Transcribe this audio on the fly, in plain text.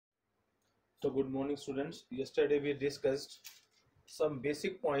So good morning students. Yesterday we discussed some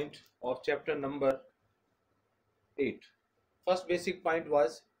basic point of chapter number 8. First basic point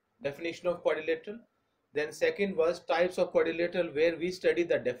was definition of quadrilateral. Then second was types of quadrilateral, where we study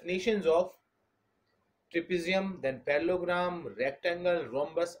the definitions of trapezium, then parallelogram, rectangle,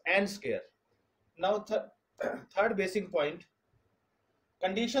 rhombus and square. Now third basic point,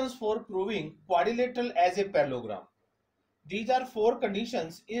 conditions for proving quadrilateral as a parallelogram. These are four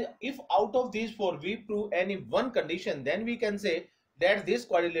conditions. If out of these four we prove any one condition, then we can say that this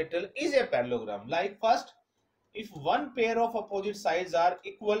quadrilateral is a parallelogram. Like first, if one pair of opposite sides are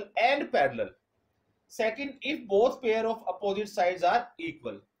equal and parallel. Second, if both pair of opposite sides are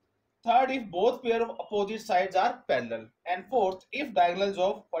equal. Third, if both pair of opposite sides are parallel. And fourth, if diagonals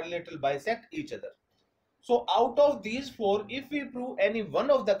of quadrilateral bisect each other. So out of these four, if we prove any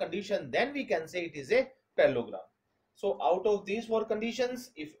one of the condition, then we can say it is a parallelogram. So out of these four conditions,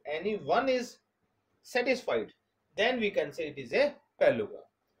 if any one is satisfied, then we can say it is a parallelogram.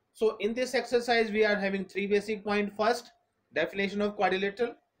 So in this exercise, we are having three basic points. First, definition of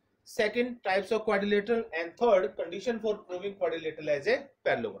quadrilateral. Second, types of quadrilateral. And third, condition for proving quadrilateral as a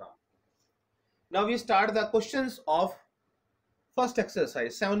parallelogram. Now we start the questions of first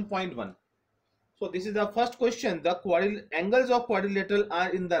exercise 7.1. So this is the first question. The angles of quadrilateral are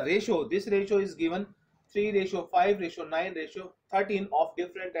in the ratio. This ratio is given 3:5:9:13 of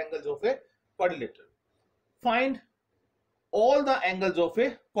different angles of a quadrilateral. Find all the angles of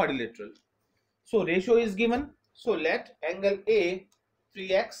a quadrilateral. So ratio is given. So let angle A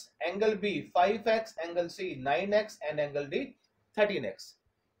 3x, angle B 5x, angle C 9x and angle D 13x.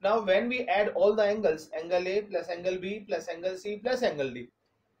 Now when we add all the angles, angle A plus angle B plus angle C plus angle D,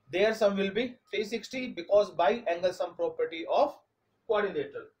 their sum will be 360 because by angle sum property of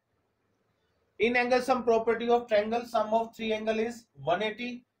quadrilateral. In angle sum property of triangle, sum of three angle is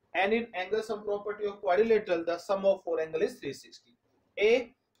 180, and in angle sum property of quadrilateral, the sum of four angle is 360.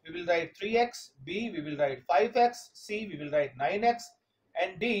 A, we will write 3x, B, we will write 5x, C, we will write 9x,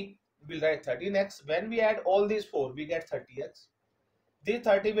 and D, we will write 13x. When we add all these four, we get 30x. This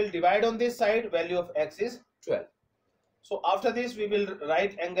 30 will divide on this side, value of x is 12. So after this, we will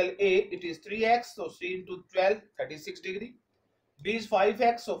write angle A, it is 3x, so 3 into 12, 36 degree. B is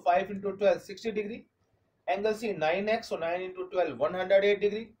 5x, so 5 into 12, 60 degree. Angle C 9x, so 9 into 12, 108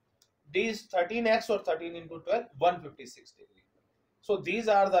 degree. D is 13x, or 13 into 12, 156 degree. So these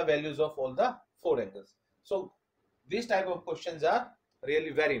are the values of all the four angles. So these type of questions are really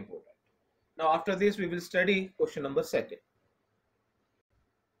very important. Now after this, we will study question number second.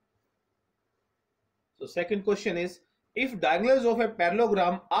 So second question is, if diagonals of a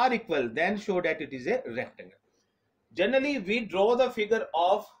parallelogram are equal, then show that it is a rectangle. Generally, we draw the figure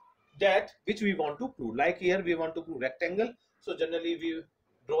of that which we want to prove. Like here, we want to prove rectangle. So generally, we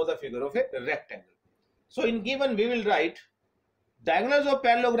draw the figure of a rectangle. So in given, we will write diagonals of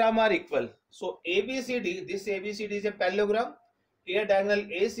parallelogram are equal. So ABCD, this ABCD is a parallelogram. Here diagonal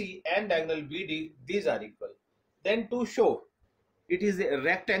AC and diagonal BD, these are equal. Then to show it is a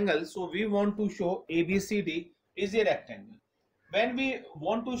rectangle, so we want to show ABCD is a rectangle. When we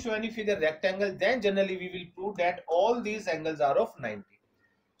want to show any figure rectangle, then generally we will prove that all these angles are of 90.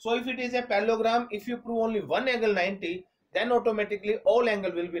 So if it is a parallelogram, if you prove only one angle 90, then automatically all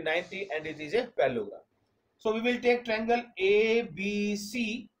angle will be 90 and it is a parallelogram. So we will take triangle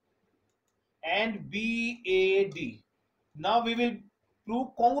ABC and BAD. Now we will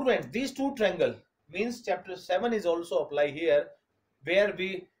prove congruent. These two triangles means chapter 7 is also apply here, where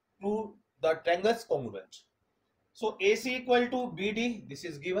we prove the triangles congruent. So AC equal to BD, this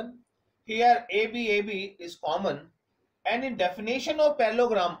is given. Here AB is common, and in definition of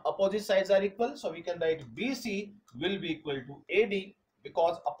parallelogram, opposite sides are equal. So we can write BC will be equal to AD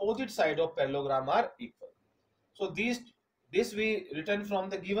because opposite side of parallelogram are equal. So this we written from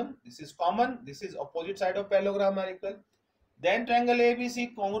the given. This is common. This is opposite side of parallelogram are equal. Then triangle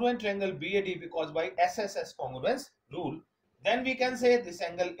ABC congruent triangle BAD because by SSS congruence rule. Then we can say this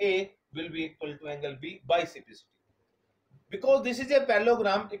angle A will be equal to angle B by CPCT. Because this is a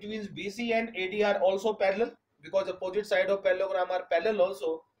parallelogram, it means BC and AD are also parallel because opposite side of parallelogram are parallel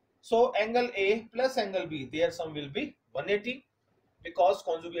also. So angle A plus angle B, their sum will be 180 because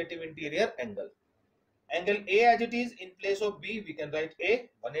conjugative interior angle. Angle A as it is, in place of B we can write A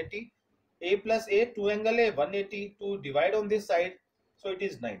 180. A plus A, 2 angle A 180, to divide on this side, so it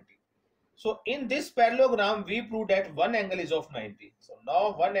is 90. So in this parallelogram we prove that one angle is of 90. So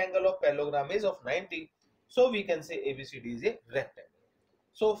now one angle of parallelogram is of 90. So we can say ABCD is a rectangle.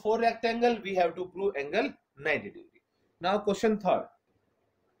 So for rectangle we have to prove angle 90 degree. Now question third.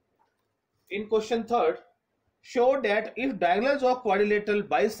 In question third, show that if diagonals of quadrilateral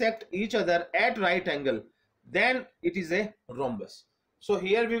bisect each other at right angle, then it is a rhombus. So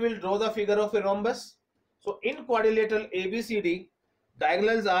here we will draw the figure of a rhombus. So in quadrilateral ABCD,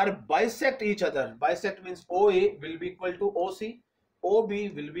 diagonals are bisect each other. Bisect means OA will be equal to OC, OB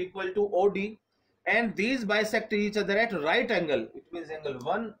will be equal to OD, and these bisect each other at right angle. It means angle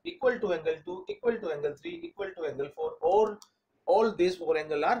 1 equal to angle 2 equal to angle 3 equal to angle 4, or all these four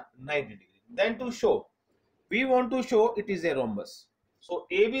angles are 90 degrees. Then to show, we want to show it is a rhombus. So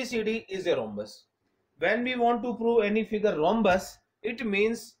ABCD is a rhombus. When we want to prove any figure rhombus, it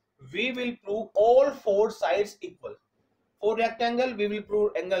means we will prove all four sides equal. For rectangle, we will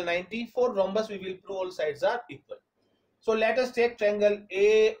prove angle 90. For rhombus, we will prove all sides are equal. So let us take triangle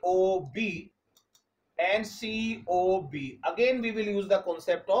AOB and COB. Again, we will use the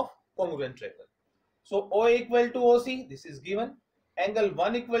concept of congruent triangle. So O equal to OC, this is given. Angle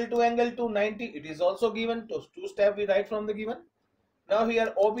 1 equal to angle 2, 90, it is also given. So two steps we write from the given. Now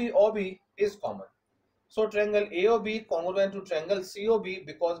here OB is common. So triangle AOB congruent to triangle COB,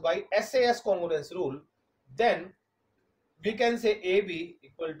 because by SAS congruence rule, then we can say AB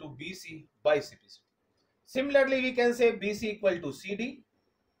equal to BC by CPC. Similarly, we can say BC equal to CD.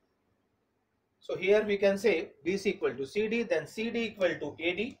 So here we can say BC equal to CD, then CD equal to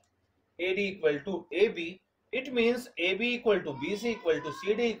AD, AD equal to AB. It means AB equal to BC equal to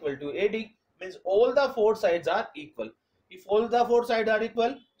CD equal to AD, means all the four sides are equal. If all the four sides are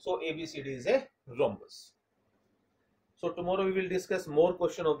equal, so ABCD is a rhombus. So tomorrow we will discuss more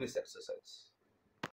question of this exercise.